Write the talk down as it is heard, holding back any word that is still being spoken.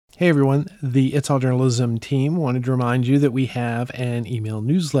Hey everyone, the It's All Journalism team wanted to remind you that we have an email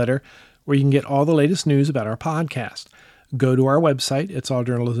newsletter where you can get all the latest news about our podcast. Go to our website,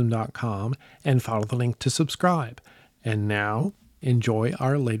 itsalljournalism.com, and follow the link to subscribe. And now, enjoy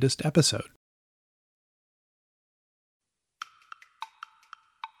our latest episode.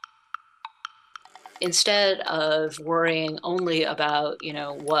 Instead of worrying only about,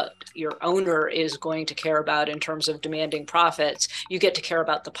 what your owner is going to care about in terms of demanding profits, you get to care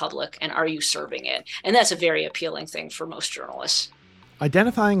about the public and are you serving it? And that's a very appealing thing for most journalists.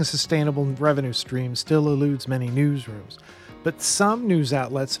 Identifying a sustainable revenue stream still eludes many newsrooms, but some news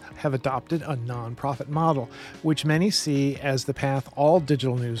outlets have adopted a nonprofit model, which many see as the path all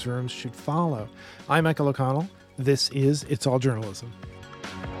digital newsrooms should follow. I'm Michael O'Connell. This is It's All Journalism.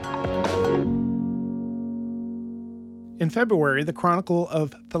 In February, the Chronicle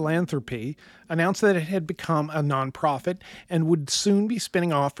of Philanthropy announced that it had become a nonprofit and would soon be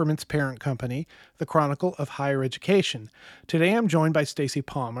spinning off from its parent company, the Chronicle of Higher Education. Today, I'm joined by Stacey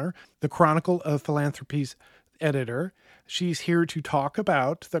Palmer, the Chronicle of Philanthropy's editor. She's here to talk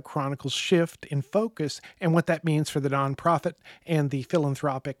about the Chronicle's shift in focus and what that means for the nonprofit and the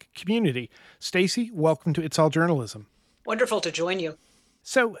philanthropic community. Stacey, welcome to It's All Journalism. Wonderful to join you.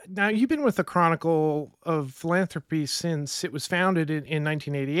 So now you've been with the Chronicle of Philanthropy since it was founded in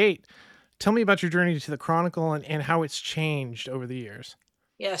 1988. Tell me about your journey to the Chronicle and how it's changed over the years.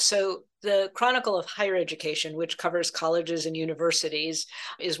 Yeah, so the Chronicle of Higher Education, which covers colleges and universities,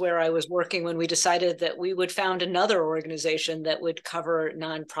 is where I was working when we decided that we would found another organization that would cover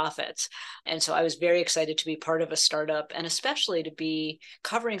nonprofits. And so I was very excited to be part of a startup and especially to be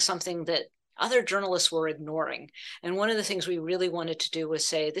covering something that other journalists were ignoring. And one of the things we really wanted to do was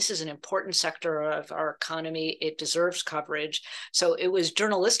say, this is an important sector of our economy. It deserves coverage. So it was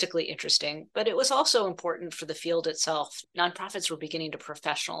journalistically interesting, but it was also important for the field itself. Nonprofits were beginning to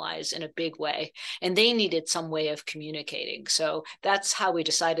professionalize in a big way, and they needed some way of communicating. So that's how we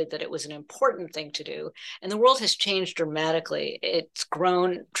decided that it was an important thing to do. And the world has changed dramatically. It's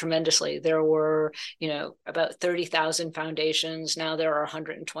grown tremendously. There were, about 30,000 foundations. Now there are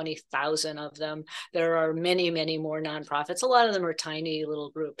 120,000 of them. There are many, many more nonprofits. A lot of them are tiny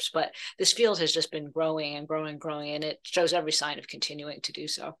little groups, but this field has just been growing and growing, and it shows every sign of continuing to do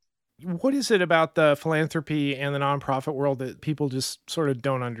so. What is it about the philanthropy and the nonprofit world that people just sort of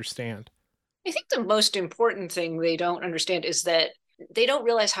don't understand? I think the most important thing they don't understand is that they don't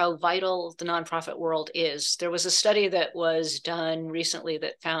realize how vital the nonprofit world is. There was a study that was done recently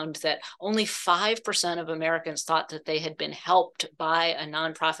that found that only 5% of Americans thought that they had been helped by a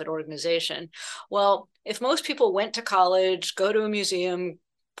nonprofit organization. Well, if most people went to college, go to a museum,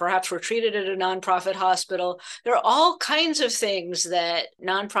 perhaps were treated at a nonprofit hospital. There are all kinds of things that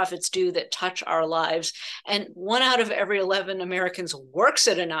nonprofits do that touch our lives. And 1 out of every 11 Americans works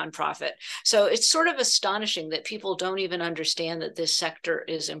at a nonprofit. So it's sort of astonishing that people don't even understand that this sector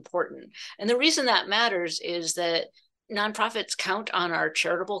is important. And the reason that matters is that nonprofits count on our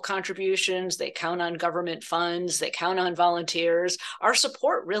charitable contributions, they count on government funds, they count on volunteers. Our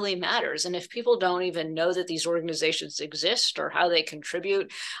support really matters. And if people don't even know that these organizations exist or how they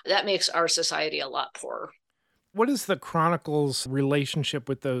contribute, that makes our society a lot poorer. What is the Chronicle's relationship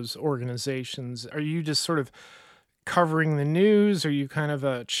with those organizations? Are you just sort of covering the news? Are you kind of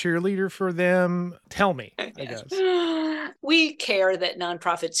a cheerleader for them? Tell me, I guess. We care that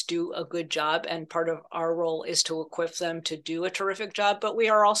nonprofits do a good job, and part of our role is to equip them to do a terrific job, but we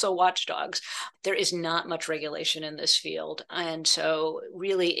are also watchdogs. There is not much regulation in this field, and so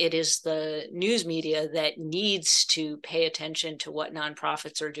really it is the news media that needs to pay attention to what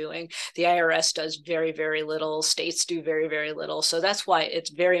nonprofits are doing. The IRS does very, very little. States do very, very little. So that's why it's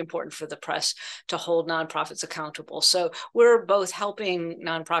very important for the press to hold nonprofits accountable. So we're both helping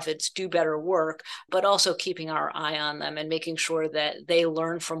nonprofits do better work, but also keeping our eye on them and making sure that they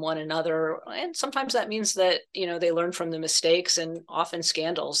learn from one another. And sometimes that means that, they learn from the mistakes and often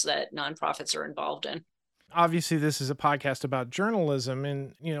scandals that nonprofits are involved in. Obviously, this is a podcast about journalism,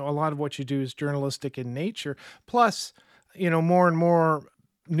 and, a lot of what you do is journalistic in nature. Plus, more and more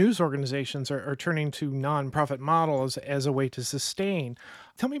news organizations are turning to nonprofit models as a way to sustain.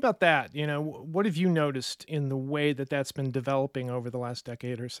 Tell me about that. What have you noticed in the way that that's been developing over the last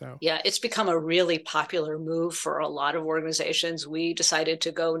decade or so? Yeah, it's become a really popular move for a lot of organizations. We decided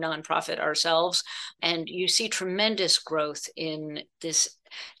to go nonprofit ourselves, and you see tremendous growth in this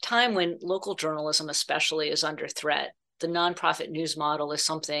time when local journalism especially is under threat. the nonprofit news model is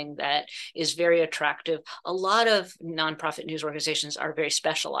something that is very attractive. A lot of nonprofit news organizations are very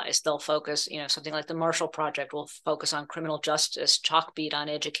specialized. They'll focus, something like the Marshall Project will focus on criminal justice, Chalkbeat on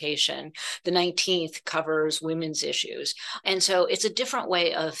education. The 19th covers women's issues. And so it's a different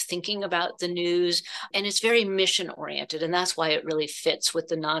way of thinking about the news, and it's very mission oriented. And that's why it really fits with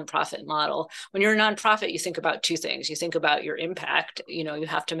the nonprofit model. When you're a nonprofit, you think about two things. You think about your impact, you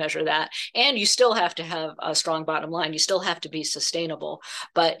have to measure that, and you still have to have a strong bottom line. You still have to be sustainable.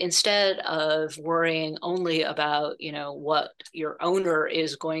 But instead of worrying only about, what your owner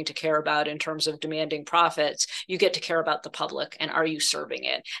is going to care about in terms of demanding profits, you get to care about the public and are you serving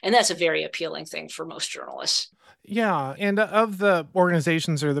it? And that's a very appealing thing for most journalists. Yeah. And of the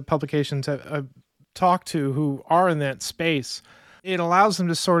organizations or the publications I've talked to who are in that space, it allows them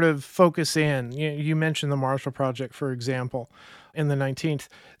to sort of focus in. You mentioned the Marshall Project, for example, in the 19th.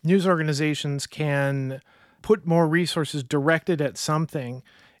 News organizations can put more resources directed at something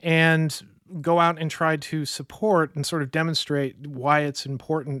and go out and try to support and sort of demonstrate why it's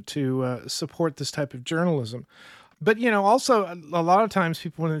important to support this type of journalism. But, also a lot of times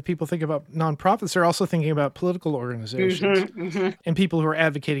when people think about nonprofits, they're also thinking about political organizations and people who are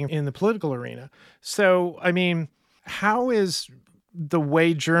advocating in the political arena. So, how is the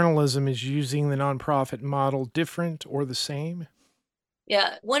way journalism is using the nonprofit model different or the same?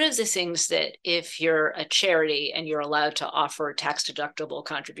 Yeah, one of the things that if you're a charity and you're allowed to offer tax deductible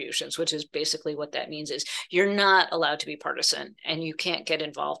contributions, which is basically what that means, is you're not allowed to be partisan and you can't get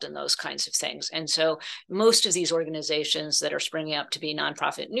involved in those kinds of things. And so most of these organizations that are springing up to be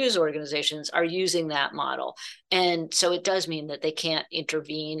nonprofit news organizations are using that model. And so it does mean that they can't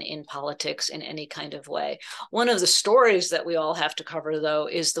intervene in politics in any kind of way. One of the stories that we all have to cover, though,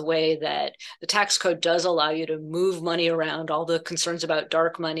 is the way that the tax code does allow you to move money around, all the concerns about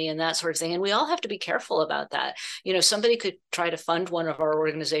dark money and that sort of thing. And we all have to be careful about that. Somebody could try to fund one of our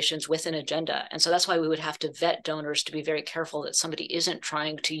organizations with an agenda. And so that's why we would have to vet donors to be very careful that somebody isn't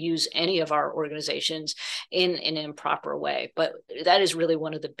trying to use any of our organizations in an improper way. But that is really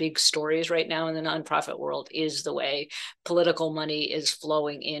one of the big stories right now in the nonprofit world, is the way political money is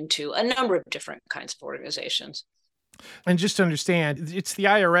flowing into a number of different kinds of organizations. And just to understand, it's the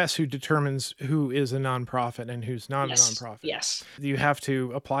IRS who determines who is a nonprofit and who's not a nonprofit. Yes. You have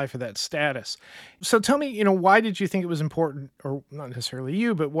to apply for that status. So tell me, why did you think it was important, or not necessarily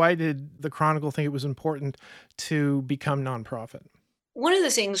you, but why did the Chronicle think it was important to become nonprofit? One of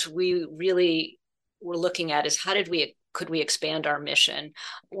the things we really were looking at is could we expand our mission?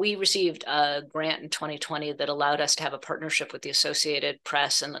 We received a grant in 2020 that allowed us to have a partnership with the Associated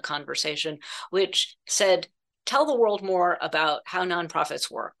Press and The Conversation, which said, tell the world more about how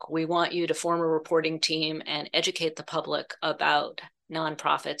nonprofits work. We want you to form a reporting team and educate the public about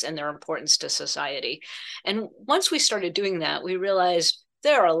nonprofits and their importance to society. And once we started doing that, we realized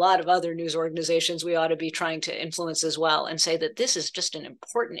there are a lot of other news organizations we ought to be trying to influence as well, and say that this is just an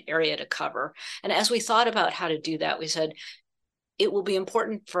important area to cover. And as we thought about how to do that, we said, it will be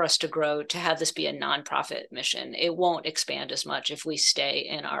important for us to grow to have this be a nonprofit mission. It won't expand as much if we stay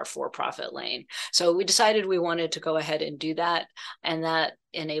in our for-profit lane. So we decided we wanted to go ahead and do that. And that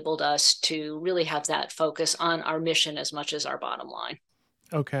enabled us to really have that focus on our mission as much as our bottom line.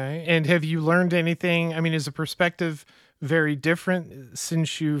 Okay. And have you learned anything? Is the perspective very different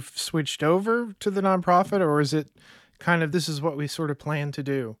since you've switched over to the nonprofit, or is it kind of, this is what we sort of plan to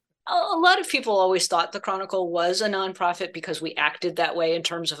do? A lot of people always thought the Chronicle was a nonprofit because we acted that way in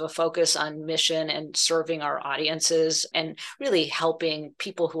terms of a focus on mission and serving our audiences and really helping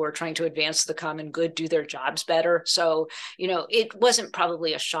people who are trying to advance the common good do their jobs better. So, it wasn't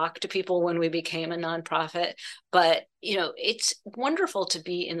probably a shock to people when we became a nonprofit, but it's wonderful to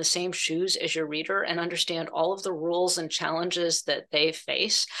be in the same shoes as your reader and understand all of the rules and challenges that they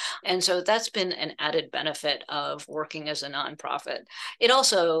face. And so that's been an added benefit of working as a nonprofit. It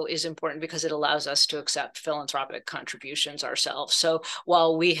also is important because it allows us to accept philanthropic contributions ourselves. So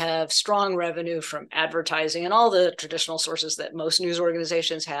while we have strong revenue from advertising and all the traditional sources that most news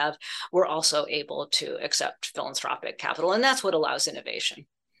organizations have, we're also able to accept philanthropic capital. And that's what allows innovation.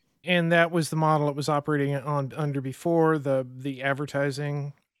 And that was the model it was operating under before, the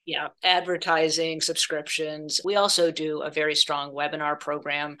advertising? Yeah, advertising, subscriptions. We also do a very strong webinar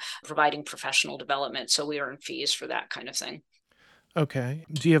program providing professional development. So we earn fees for that kind of thing. Okay.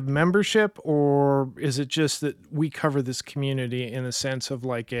 Do you have membership, or is it just that we cover this community in a sense of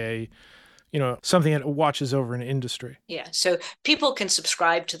like a something that watches over an industry. Yeah, so people can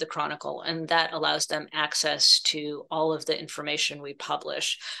subscribe to the Chronicle, and that allows them access to all of the information we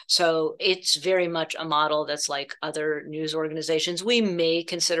publish. So it's very much a model that's like other news organizations. We may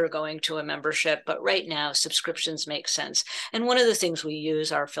consider going to a membership, but right now subscriptions make sense. And one of the things we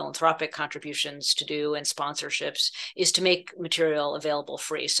use our philanthropic contributions to do and sponsorships is to make material available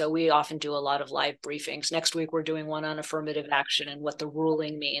free. So we often do a lot of live briefings. Next week, we're doing one on affirmative action and what the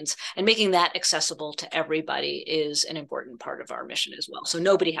ruling means, and making that accessible to everybody is an important part of our mission as well. So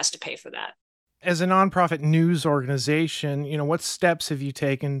nobody has to pay for that. As a nonprofit news organization, what steps have you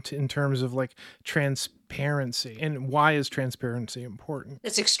taken in terms of like transparency, and why is transparency important?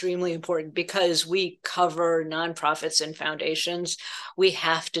 It's extremely important because we cover nonprofits and foundations. We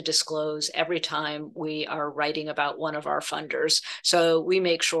have to disclose every time we are writing about one of our funders. So we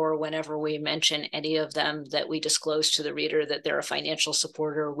make sure whenever we mention any of them that we disclose to the reader that they're a financial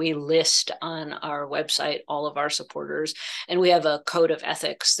supporter. We list on our website all of our supporters. And we have a code of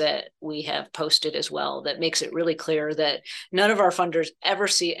ethics that we have posted as well that makes it really clear that none of our funders ever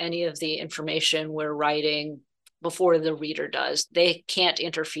see any of the information we're writing before the reader does. They can't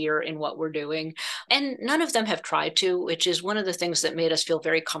interfere in what we're doing. And none of them have tried to, which is one of the things that made us feel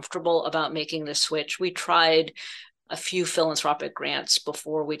very comfortable about making the switch. We tried a few philanthropic grants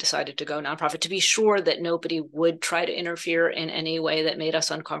before we decided to go nonprofit to be sure that nobody would try to interfere in any way that made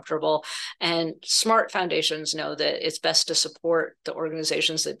us uncomfortable. And smart foundations know that it's best to support the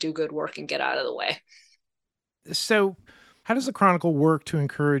organizations that do good work and get out of the way. So how does the Chronicle work to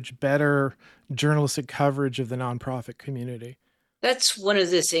encourage better journalistic coverage of the nonprofit community? That's one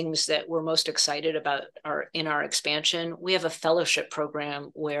of the things that we're most excited about in our expansion. We have a fellowship program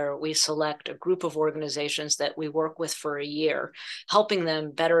where we select a group of organizations that we work with for a year, helping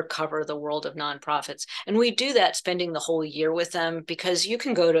them better cover the world of nonprofits. And we do that spending the whole year with them, because you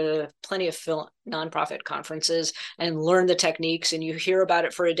can go to plenty of nonprofit conferences and learn the techniques, and you hear about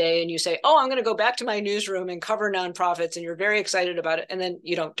it for a day and you say, oh, I'm going to go back to my newsroom and cover nonprofits, and you're very excited about it, and then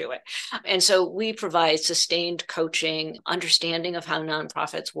you don't do it. And so we provide sustained coaching, understanding of how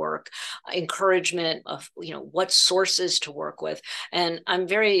nonprofits work, encouragement of what sources to work with. And I'm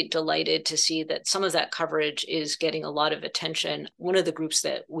very delighted to see that some of that coverage is getting a lot of attention. One of the groups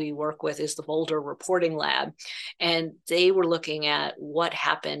that we work with is the Boulder Reporting Lab, and they were looking at what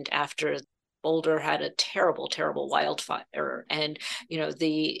happened after Boulder had a terrible, terrible wildfire. And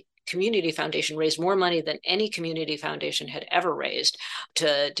the community foundation raised more money than any community foundation had ever raised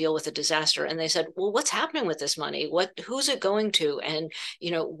to deal with a disaster. And they said, well, what's happening with this money? Who's it going to? And,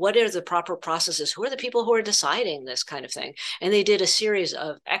 what are the proper processes? Who are the people who are deciding this kind of thing? And they did a series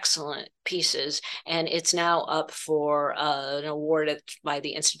of excellent pieces, and it's now up for an award by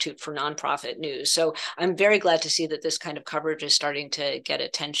the Institute for Nonprofit News. So I'm very glad to see that this kind of coverage is starting to get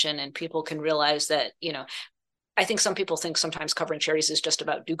attention, and people can realize that, I think some people think sometimes covering charities is just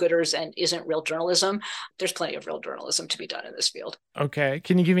about do-gooders and isn't real journalism. There's plenty of real journalism to be done in this field. Okay.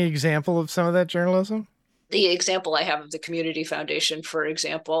 Can you give me an example of some of that journalism? The example I have of the Community Foundation, for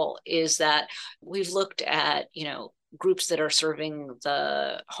example, is that we've looked at, groups that are serving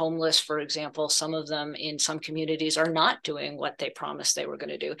the homeless, for example. Some of them in some communities are not doing what they promised they were going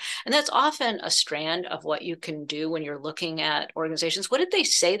to do. And that's often a strand of what you can do when you're looking at organizations. What did they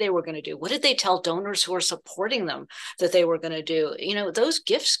say they were going to do? What did they tell donors who are supporting them that they were going to do? Those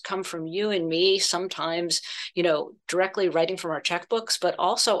gifts come from you and me, sometimes, directly writing from our checkbooks, but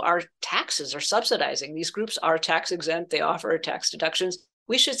also our taxes are subsidizing. These groups are tax exempt. They offer tax deductions.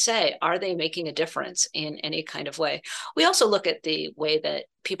 We should say, are they making a difference in any kind of way? We also look at the way that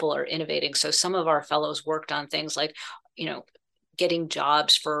people are innovating. So some of our fellows worked on things like, getting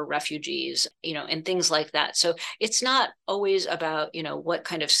jobs for refugees, and things like that. So it's not always about, what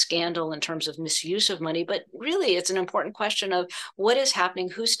kind of scandal in terms of misuse of money, but really it's an important question of what is happening,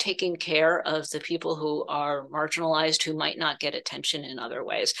 who's taking care of the people who are marginalized, who might not get attention in other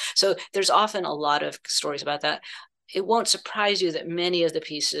ways. So there's often a lot of stories about that. It won't surprise you that many of the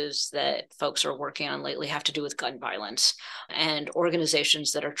pieces that folks are working on lately have to do with gun violence and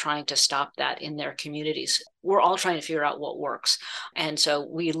organizations that are trying to stop that in their communities. We're all trying to figure out what works. And so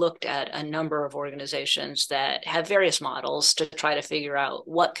we looked at a number of organizations that have various models to try to figure out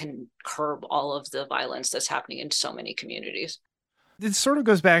what can curb all of the violence that's happening in so many communities. It sort of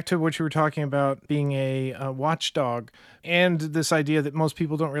goes back to what you were talking about being a watchdog, and this idea that most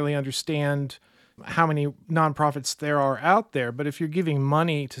people don't really understand how many nonprofits there are out there. But if you're giving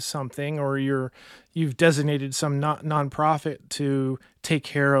money to something, or you've designated some nonprofit to take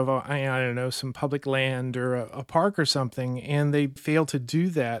care of, I don't know, some public land or a park or something, and they fail to do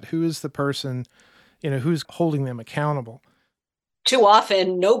that, who is the person, who's holding them accountable? too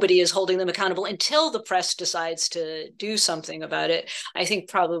often nobody is holding them accountable until the press decides to do something about it. I think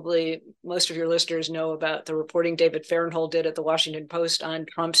probably most of your listeners know about the reporting David Fahrenthold did at the Washington Post on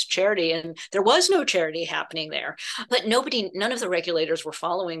Trump's charity, and there was no charity happening there. But none of the regulators were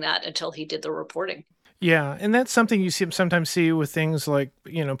following that until he did the reporting. Yeah, and that's something you sometimes see with things like,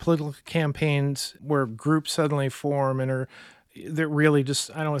 political campaigns where groups suddenly form and they're really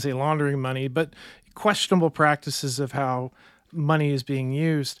just, I don't want to say laundering money, but questionable practices of how money is being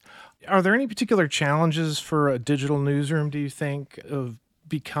used. Are there any particular challenges for a digital newsroom, do you think, of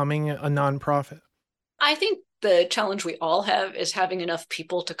becoming a nonprofit? I think the challenge we all have is having enough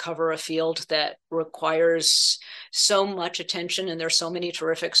people to cover a field that requires so much attention, and there's so many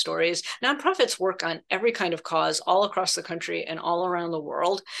terrific stories. Nonprofits work on every kind of cause all across the country and all around the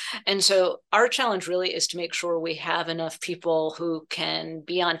world. And so our challenge really is to make sure we have enough people who can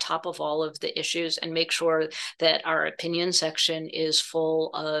be on top of all of the issues and make sure that our opinion section is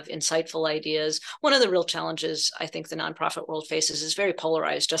full of insightful ideas. One of the real challenges I think the nonprofit world faces is very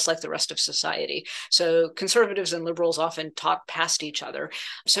polarized, just like the rest of society. So conservatives and liberals often talk past each other.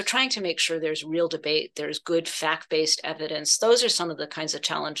 So trying to make sure there's real debate, there's good fact-based evidence, those are some of the kinds of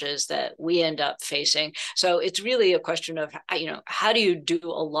challenges that we end up facing. So it's really a question of, how do you do a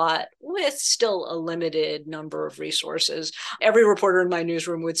lot with still a limited number of resources? Every reporter in my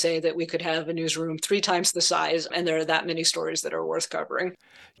newsroom would say that we could have a newsroom 3 times the size, and there are that many stories that are worth covering.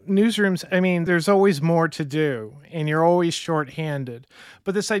 Newsrooms, there's always more to do and you're always shorthanded.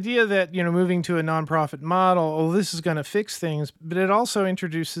 But this idea that, moving to a nonprofit model, oh, this is going to fix things, but it also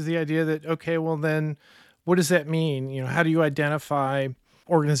introduces the idea that, okay, well then what does that mean? How do you identify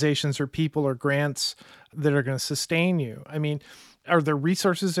organizations or people or grants that are going to sustain you? Are there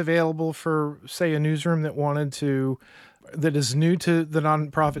resources available for, say, a newsroom that is new to the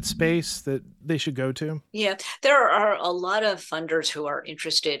nonprofit space that they should go to? Yeah, there are a lot of funders who are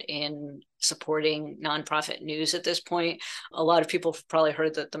interested in supporting nonprofit news at this point. A lot of people have probably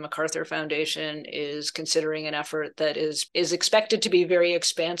heard that the MacArthur Foundation is considering an effort that is expected to be very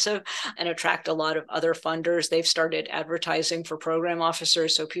expansive and attract a lot of other funders. They've started advertising for program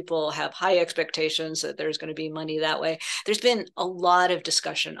officers, so people have high expectations that there's going to be money that way. There's been a lot of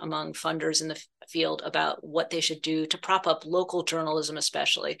discussion among funders in the field about what they should do to prop up local journalism,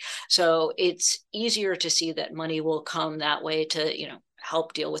 especially. So it's easier to see that money will come that way to,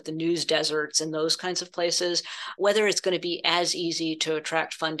 help deal with the news deserts and those kinds of places. Whether it's going to be as easy to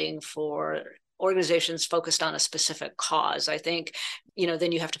attract funding for organizations focused on a specific cause, I think,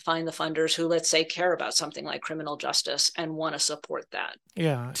 then you have to find the funders who, let's say, care about something like criminal justice and want to support that.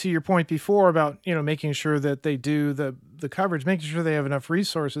 Yeah. To your point before about, making sure that they do the coverage, making sure they have enough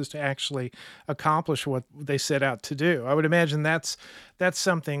resources to actually accomplish what they set out to do. I would imagine that's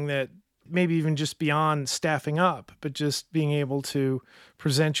something that maybe even just beyond staffing up, but just being able to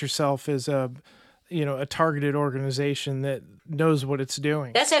present yourself as a targeted organization that knows what it's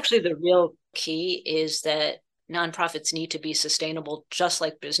doing. That's actually the real key, is that nonprofits need to be sustainable just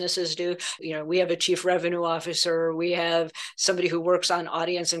like businesses do. We have a chief revenue officer, we have somebody who works on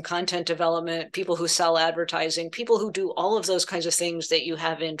audience and content development, people who sell advertising, people who do all of those kinds of things that you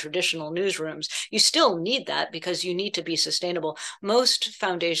have in traditional newsrooms. You still need that because you need to be sustainable. Most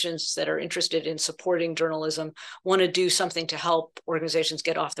foundations that are interested in supporting journalism want to do something to help organizations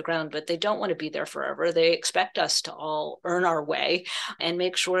get off the ground, but they don't want to be there forever. They expect us to all earn our way and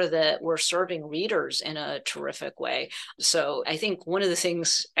make sure that we're serving readers in a terrific way. So I think one of the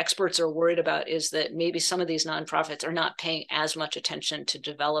things experts are worried about is that maybe some of these nonprofits are not paying as much attention to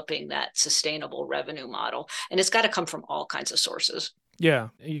developing that sustainable revenue model. And it's got to come from all kinds of sources. Yeah.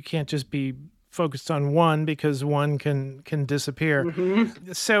 You can't just be focused on one because one can disappear.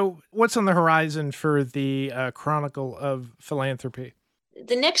 Mm-hmm. So what's on the horizon for the Chronicle of Philanthropy?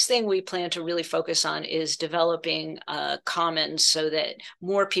 The next thing we plan to really focus on is developing commons so that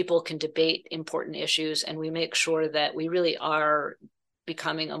more people can debate important issues, and we make sure that we really are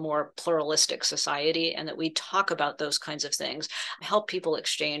becoming a more pluralistic society and that we talk about those kinds of things, help people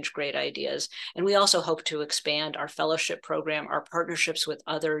exchange great ideas. And we also hope to expand our fellowship program, our partnerships with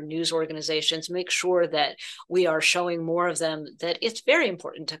other news organizations, make sure that we are showing more of them that it's very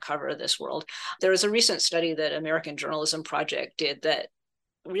important to cover this world. There was a recent study that American Journalism Project did that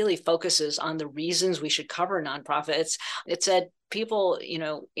really focuses on the reasons we should cover nonprofits. It said people,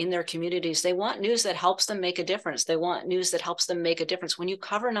 in their communities, they want news that helps them make a difference. They want news that helps them make a difference. When you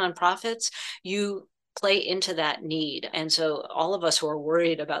cover nonprofits, you play into that need. And so all of us who are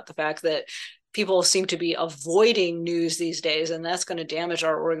worried about the fact that people seem to be avoiding news these days, and that's going to damage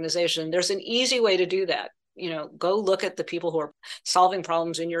our organization, there's an easy way to do that. go look at the people who are solving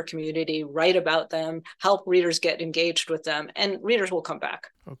problems in your community, write about them, help readers get engaged with them, and readers will come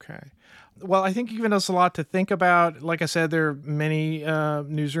back. Okay. Well, I think you've given us a lot to think about. Like I said, there are many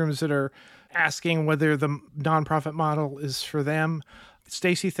newsrooms that are asking whether the nonprofit model is for them.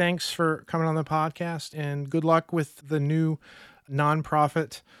 Stacy, thanks for coming on the podcast, and good luck with the new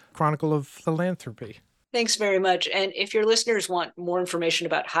nonprofit Chronicle of Philanthropy. Thanks very much. And if your listeners want more information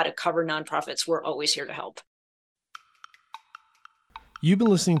about how to cover nonprofits, we're always here to help. You've been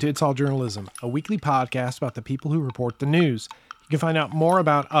listening to It's All Journalism, a weekly podcast about the people who report the news. You can find out more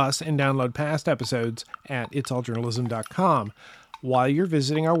about us and download past episodes at itsalljournalism.com. While you're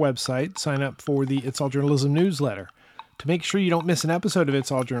visiting our website, sign up for the It's All Journalism newsletter. To make sure you don't miss an episode of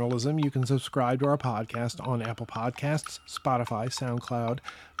It's All Journalism, you can subscribe to our podcast on Apple Podcasts, Spotify, SoundCloud,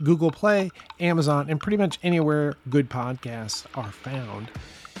 Google Play, Amazon, and pretty much anywhere good podcasts are found.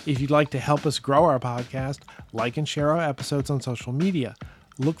 If you'd like to help us grow our podcast, like and share our episodes on social media.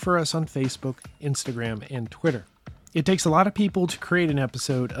 Look for us on Facebook, Instagram, and Twitter. It takes a lot of people to create an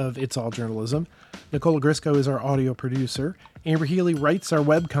episode of It's All Journalism. Nicola Grisco is our audio producer. Amber Healy writes our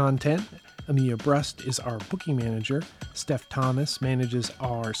web content. Amelia Brust is our booking manager. Steph Thomas manages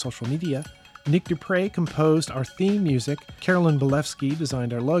our social media. Nick Dupre composed our theme music. Carolyn Belevsky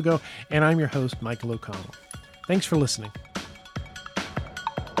designed our logo. And I'm your host, Michael O'Connell. Thanks for listening.